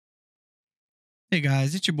Hey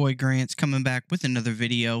guys, it's your boy Grants coming back with another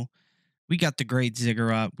video. We got the great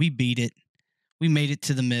Ziggurat. We beat it. We made it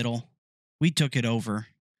to the middle. We took it over.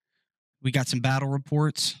 We got some battle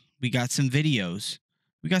reports. We got some videos.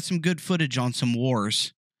 We got some good footage on some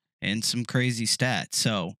wars and some crazy stats.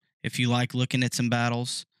 So if you like looking at some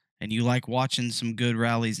battles and you like watching some good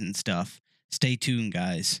rallies and stuff, stay tuned,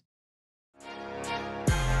 guys.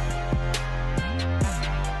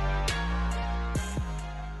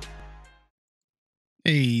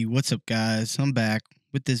 Hey, what's up, guys? I'm back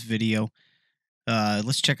with this video.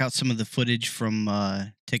 Let's check out some of the footage from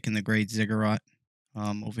taking the Great Ziggurat.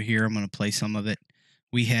 Over here, I'm going to play some of it.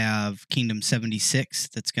 We have Kingdom 76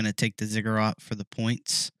 that's going to take the Ziggurat for the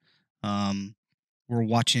points. We're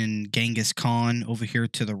watching Genghis Khan over here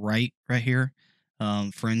to the right here,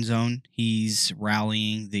 friend zone. He's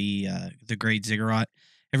rallying the Great Ziggurat.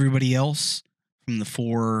 Everybody else from the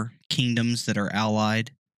four kingdoms that are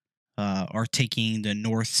allied are taking the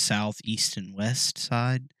north, south, east, and west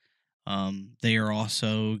side. They are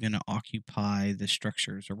also going to occupy the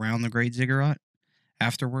structures around the Great Ziggurat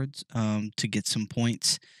afterwards to get some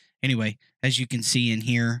points. Anyway, as you can see in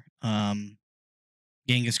here,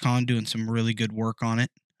 Genghis Khan doing some really good work on it,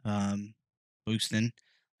 boosting.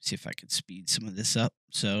 See if I could speed some of this up.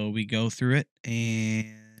 So we go through it,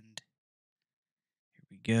 and here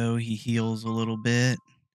we go. He heals a little bit,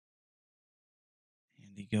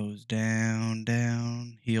 and he goes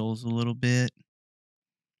down, heals a little bit.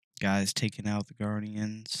 Guys taking out the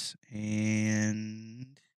Guardians,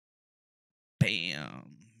 and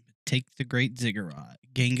bam. Take the Great Ziggurat.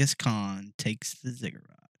 Genghis Khan takes the Ziggurat.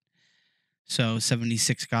 So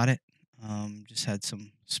 76 got it. Just had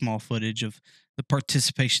some small footage of the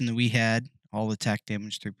participation that we had. All attack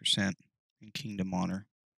damage 3%, and Kingdom Honor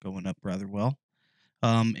going up rather well.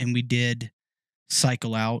 And we did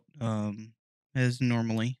cycle out, as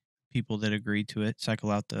normally, people that agreed to it, cycle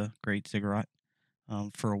out the Great Ziggurat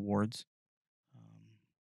for awards.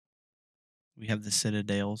 We have the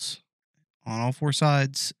Citadels on all four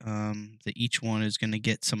sides that each one is going to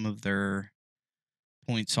get some of their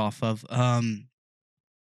points off of.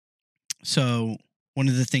 So one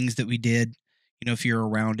of the things that we did, if you're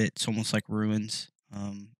around it, it's almost like ruins.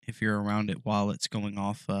 If you're around it while it's going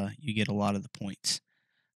off, you get a lot of the points.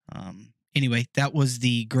 Anyway, that was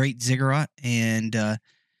the Great Ziggurat, and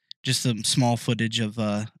just some small footage of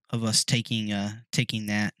us taking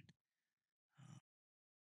that.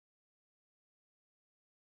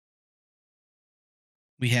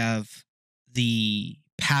 We have the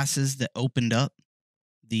passes that opened up,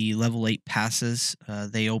 the level 8 passes.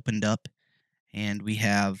 They opened up, and we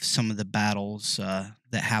have some of the battles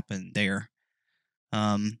that happened there.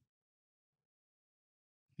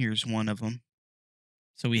 Here's one of them.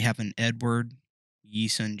 So we have an Edward Yi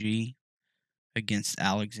Sun Ji against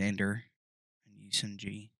Alexander and Yi Sun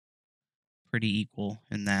Ji. Pretty equal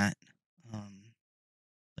in that.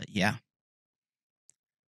 But yeah,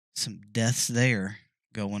 some deaths there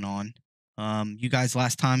going on. You guys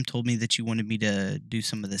last time told me that you wanted me to do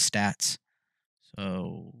some of the stats.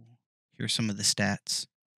 So here's some of the stats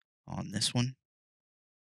on this one,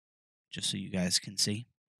 just so you guys can see.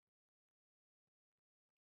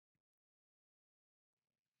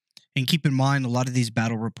 And keep in mind, a lot of these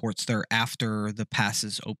battle reports, they're after the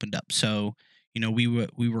passes opened up. So, we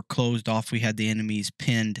were closed off. We had the enemies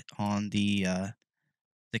pinned on the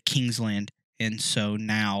Kingsland, and so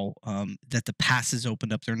now that the passes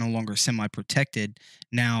opened up, they're no longer semi-protected.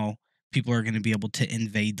 Now people are going to be able to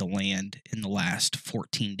invade the land in the last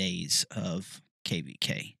 14 days of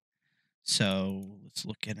KVK. So let's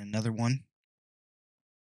look at another one.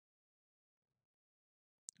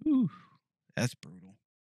 Ooh, that's brutal.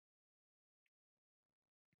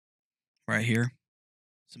 Right here.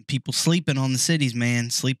 Some people sleeping on the cities,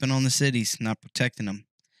 man. Sleeping on the cities, not protecting them.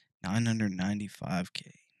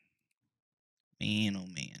 995K. Man, oh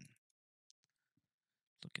man.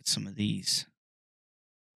 Look at some of these.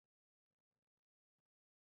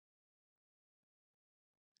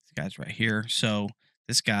 This guy's right here. So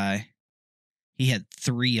this guy, he had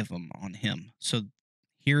 3 of them on him. So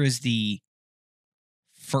here is the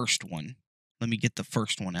first one. Let me get the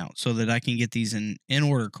first one out so that I can get these in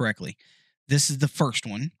order correctly. This is the first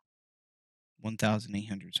one.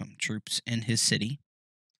 1,800 something troops in his city.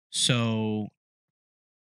 So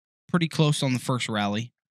pretty close on the first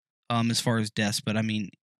rally as far as deaths, but I mean,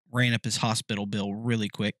 ran up his hospital bill really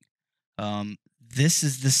quick. This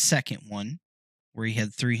is the second one where he had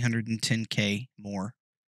 310K more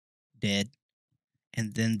dead.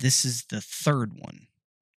 And then this is the third one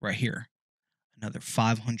right here. Another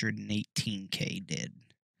 518K dead.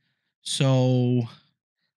 So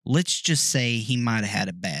let's just say he might have had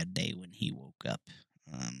a bad day when he woke up.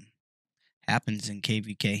 Happens in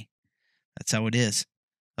KVK. That's how it is.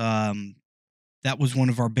 That was one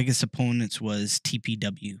of our biggest opponents was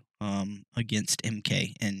TPW against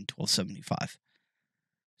MK in 1275.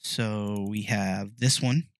 So we have this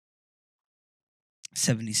one,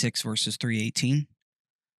 76 versus 318.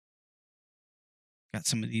 Got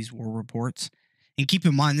some of these war reports. And keep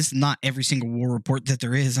in mind, this is not every single war report that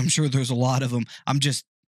there is. I'm sure there's a lot of them. I'm just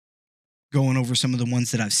going over some of the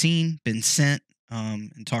ones that I've seen, been sent,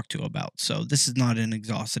 and talked to about. So this is not an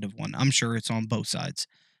exhaustive one. I'm sure it's on both sides.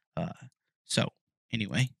 So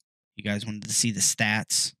anyway, you guys wanted to see the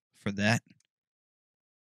stats for that.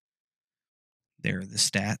 There are the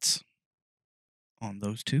stats on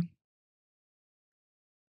those two.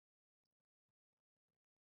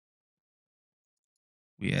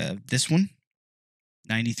 We have this one,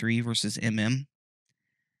 93 versus MM.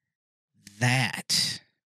 That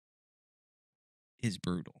is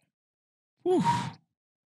brutal. Whew.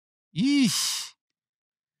 Yeesh.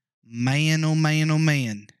 Man, oh man, oh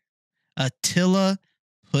man. Attila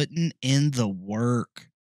putting in the work,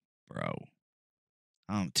 bro.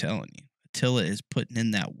 I'm telling you. Attila is putting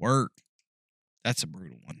in that work. That's a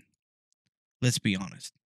brutal one. Let's be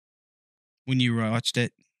honest. When you watched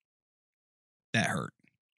it, that hurt.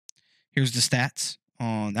 Here's the stats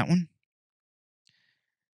on that one.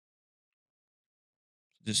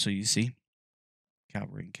 Just so you see.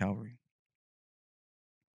 Cavalry and cavalry.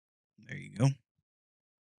 There you go.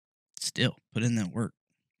 Still, put in that work.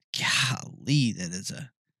 Golly, that is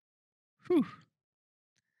a... Whew.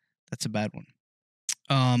 That's a bad one.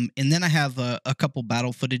 And then I have a couple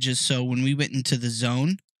battle footages. So when we went into the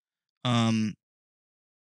zone of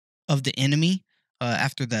the enemy,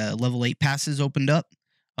 after the level 8 passes opened up,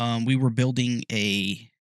 we were building a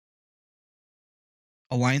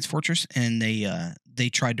Alliance Fortress, and they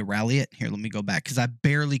tried to rally it. Here, let me go back, because I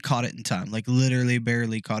barely caught it in time. Like, literally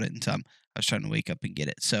barely caught it in time. I was trying to wake up and get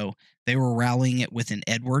it. So they were rallying it with an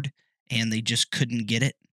Edward, and they just couldn't get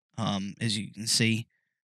it, as you can see.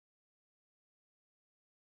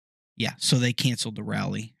 Yeah, so they canceled the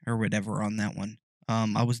rally or whatever on that one.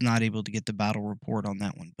 I was not able to get the battle report on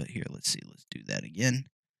that one, but here, let's see. Let's do that again.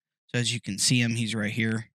 So as you can see him, he's right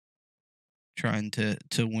here trying to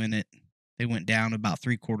win it. They went down about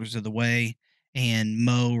 3/4 of the way, and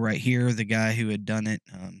Mo right here, the guy who had done it,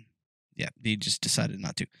 yeah, he just decided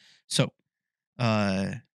not to. So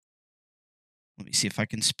let me see if I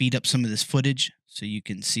can speed up some of this footage so you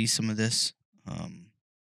can see some of this.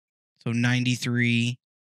 So 93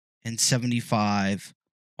 and 75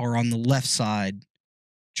 are on the left side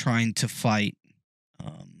trying to fight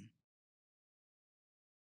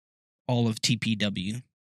all of TPW.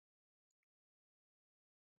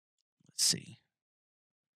 Let's see.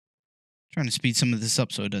 Trying to speed some of this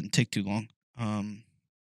up so it doesn't take too long.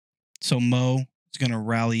 So Mo is going to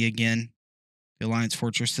rally again. The Alliance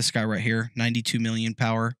Fortress, this guy right here, 92 million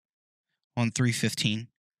power on 315.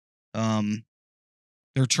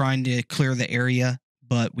 They're trying to clear the area,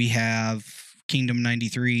 but we have Kingdom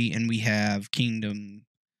 93 and we have Kingdom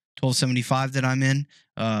 1275 that I'm in.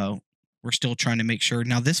 We're still trying to make sure.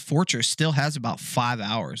 Now, this fortress still has about 5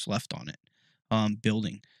 hours left on it,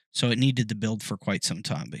 building. So it needed to build for quite some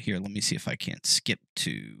time. But here, let me see if I can't skip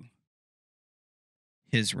to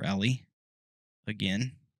his rally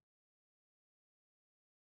again.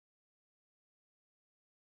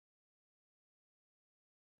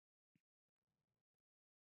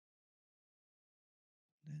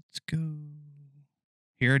 Let's go.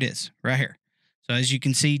 Here it is, right here. So as you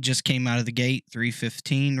can see, just came out of the gate,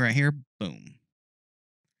 315 right here. Boom.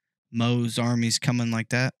 Mo's army's coming like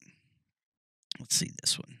that. Let's see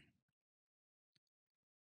this one.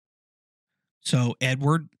 So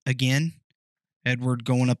Edward again. Edward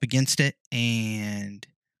going up against it, and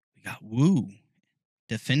we got Wu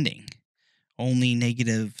defending. Only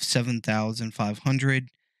negative 7,500.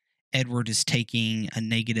 Edward is taking a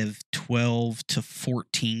negative 12 to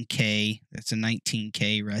 14K. That's a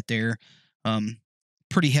 19K right there.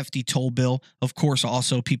 Pretty hefty toll bill. Of course,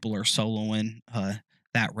 also people are soloing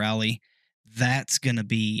that rally. That's going to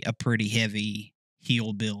be a pretty heavy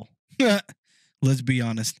heal bill. Let's be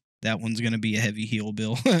honest. That one's going to be a heavy heal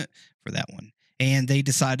bill for that one. And they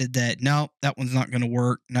decided that, no, that one's not going to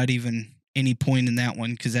work. Not even any point in that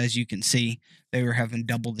one, because as you can see, they were having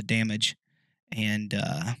double the damage. And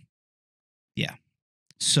yeah.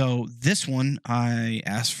 So this one, I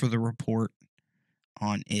asked for the report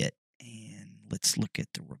on it. And let's look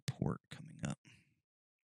at the report coming up.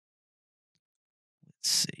 Let's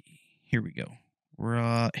see. Here we go.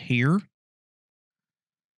 Right here.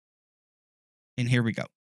 And here we go.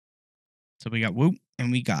 So we got Wu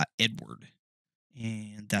and we got Edward,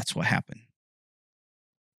 and that's what happened.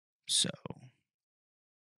 So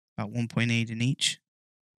about 1.8 in each.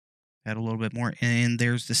 Had a little bit more, and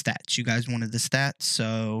there's the stats. You guys wanted the stats,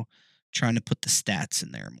 so trying to put the stats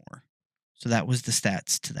in there more. So that was the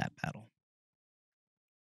stats to that battle.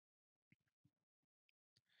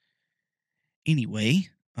 Anyway,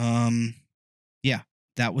 yeah,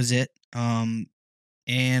 that was it. And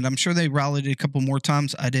I'm sure they rallied a couple more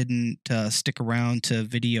times. I didn't stick around to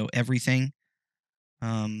video everything.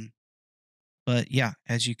 But yeah,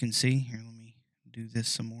 as you can see here, let me do this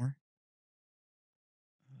some more.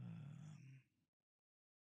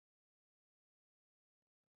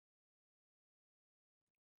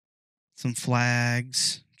 Some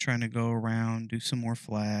flags, trying to go around, do some more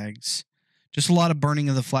flags. Just a lot of burning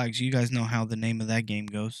of the flags. You guys know how the name of that game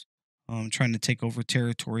goes. Trying to take over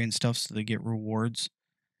territory and stuff so they get rewards.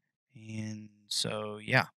 And so,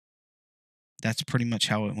 yeah, that's pretty much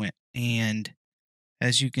how it went. And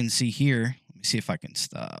as you can see here, let me see if I can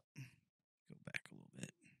stop. Go back a little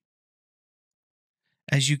bit.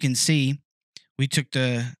 As you can see, we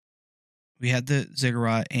had the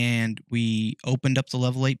ziggurat and we opened up the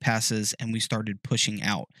level 8 passes and we started pushing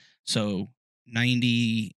out. So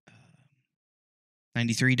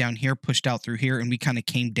 93 down here, pushed out through here, and we kind of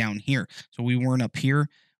came down here. So we weren't up here.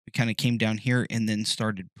 We kind of came down here and then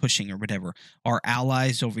started pushing or whatever. Our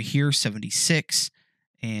allies over here, 76,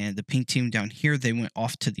 and the pink team down here, they went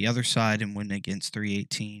off to the other side and went against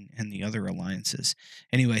 318 and the other alliances.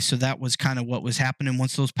 Anyway, so that was kind of what was happening.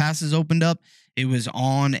 Once those passes opened up, it was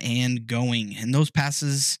on and going. And those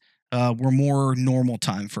passes were more normal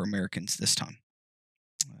time for Americans this time.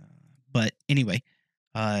 But anyway,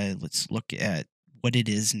 let's look at what it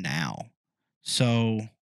is now. So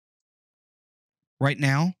right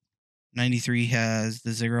now, 93 has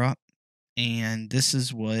the ziggurat, and this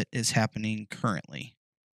is what is happening currently.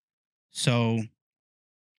 So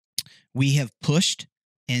we have pushed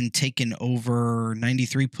and taken over.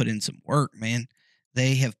 93 put in some work, man.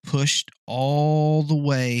 They have pushed all the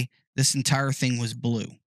way. This entire thing was blue.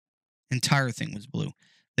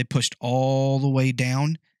 They pushed all the way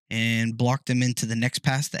down and blocked them into the next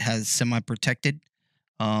pass that has semi-protected.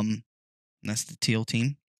 That's the teal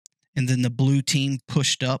team. And then the blue team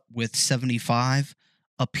pushed up with 75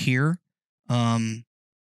 up here,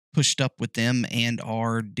 pushed up with them and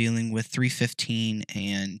are dealing with 315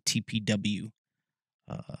 and TPW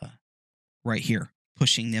right here,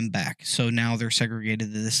 pushing them back. So now they're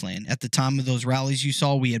segregated to this land. At the time of those rallies you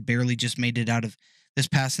saw, we had barely just made it out of this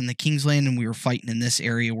pass in the Kingsland, and we were fighting in this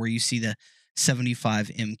area where you see the 75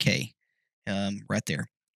 MK right there.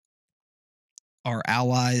 Our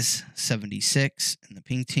allies, 76, and the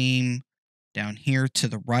pink team down here to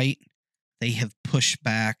the right, they have pushed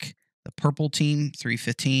back the purple team,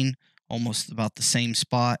 315, almost about the same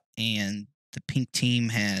spot, and the pink team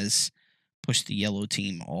has pushed the yellow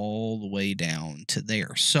team all the way down to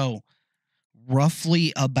there. So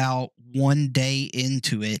roughly about 1 day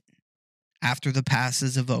into it, after the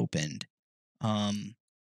passes have opened,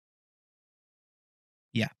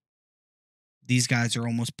 yeah, these guys are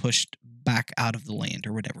almost pushed back out of the land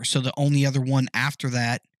or whatever. So the only other one after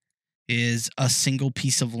that is a single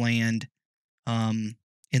piece of land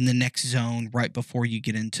in the next zone right before you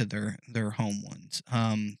get into their home ones.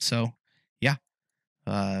 So yeah,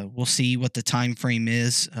 we'll see what the time frame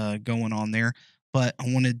is going on there. But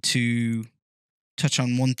I wanted to touch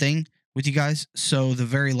on one thing with you guys. So the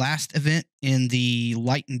very last event in the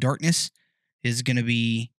light and darkness is going to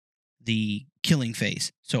be the killing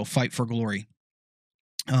phase. So fight for glory.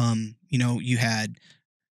 You had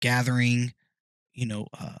gathering,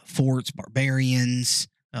 forts, barbarians,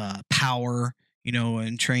 power,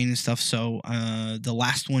 and train and stuff. So the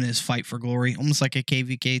last one is fight for glory, almost like a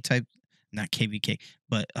KVK type, not KVK,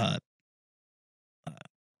 but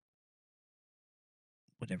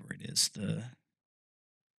whatever it is, the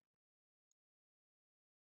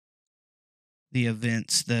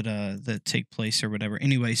events that take place or whatever.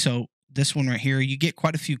 Anyway, so this one right here, you get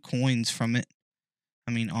quite a few coins from it.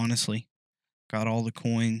 I mean, honestly, got all the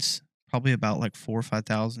coins, probably about like 4 or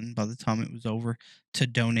 5,000 by the time it was over to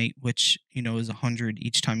donate, which is 100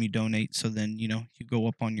 each time you donate. So then you go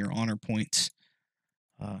up on your honor points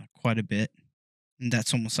quite a bit, and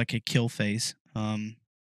that's almost like a kill phase.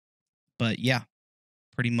 But yeah,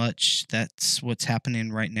 pretty much that's what's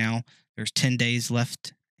happening right now. There's 10 days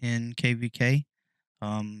left in KVK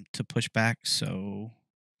to push back, so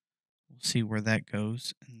we'll see where that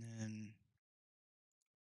goes. And then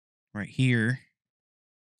right here,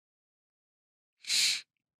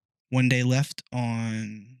 1 day left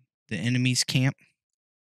on the enemy's camp.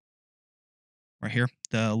 right here.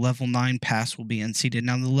 The level 9 pass will be unseated.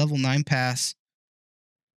 Now the level 9 pass,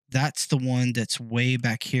 that's the one that's way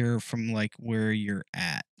back here from like where you're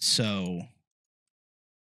at. So let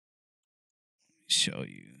me show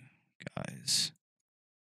you guys.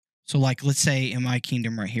 So like let's say in my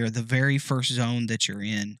kingdom right here, the very first zone that you're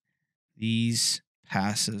in, these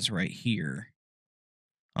passes right here,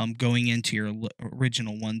 going into your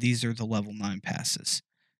original one, these are the level 9 passes.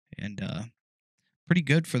 And pretty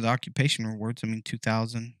good for the occupation rewards. I mean,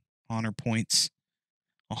 2,000 honor points,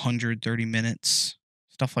 130 minutes,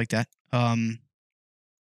 stuff like that.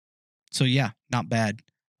 So yeah, not bad.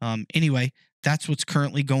 Anyway, that's what's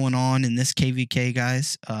currently going on in this KVK,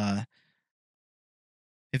 guys.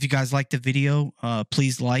 If you guys like the video,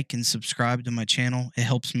 please like and subscribe to my channel. It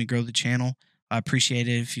helps me grow the channel. I appreciate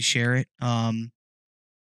it if you share it.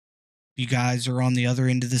 You guys are on the other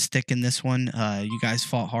end of the stick in this one. You guys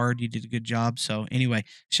fought hard. You did a good job. So anyway,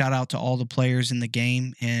 shout out to all the players in the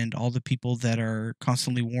game and all the people that are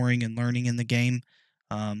constantly warring and learning in the game.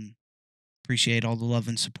 Appreciate all the love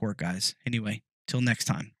and support, guys. Anyway, till next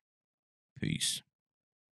time. Peace.